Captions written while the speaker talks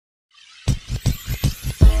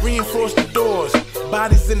Reinforce the doors,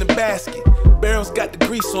 bodies in the basket. Barrels got the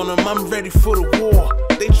grease on them, I'm ready for the war.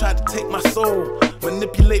 They tried to take my soul,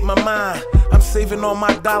 manipulate my mind. I'm saving all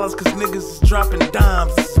my dollars cause niggas is dropping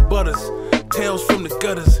dimes. This is Butters, tales from the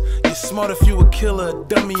gutters. You're smart if you a killer,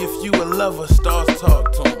 dummy if you a lover. Stars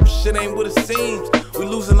talk to him, shit ain't what it seems. We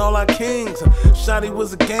losing all our kings. Shotty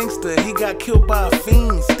was a gangster, he got killed by a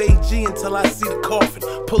fiend. Stay G until I see the coffin.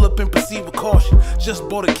 Pull up and proceed with caution. Just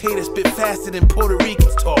bought a K that spit faster than Puerto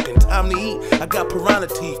Ricans talking. Time to eat, I got piranha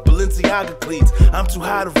teeth, Balenciaga cleats. I'm too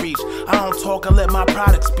high to reach, I don't talk, I let my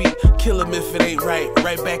product speak. Kill him if it ain't right,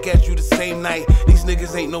 right back at you the same night. These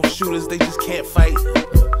niggas ain't no shooters, they just can't fight.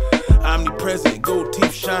 Omni-Present, gold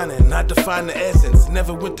teeth shining, I define the essence.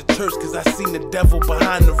 Never went to church cause I seen the devil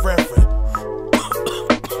behind the reverend.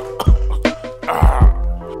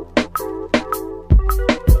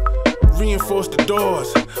 Reinforce the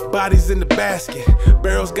doors, bodies in the basket.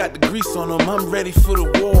 Barrels got the grease on them, I'm ready for the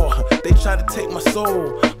war. They try to take my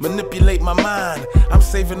soul, manipulate my mind. I'm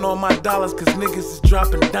saving all my dollars cause niggas is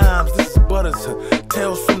dropping dimes. This is Butters,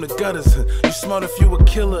 tales from the gutters. You smart if you a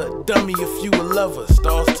killer, dummy if you a lover.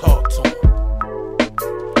 Stars talk to 'em.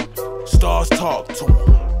 Stars talk to 'em.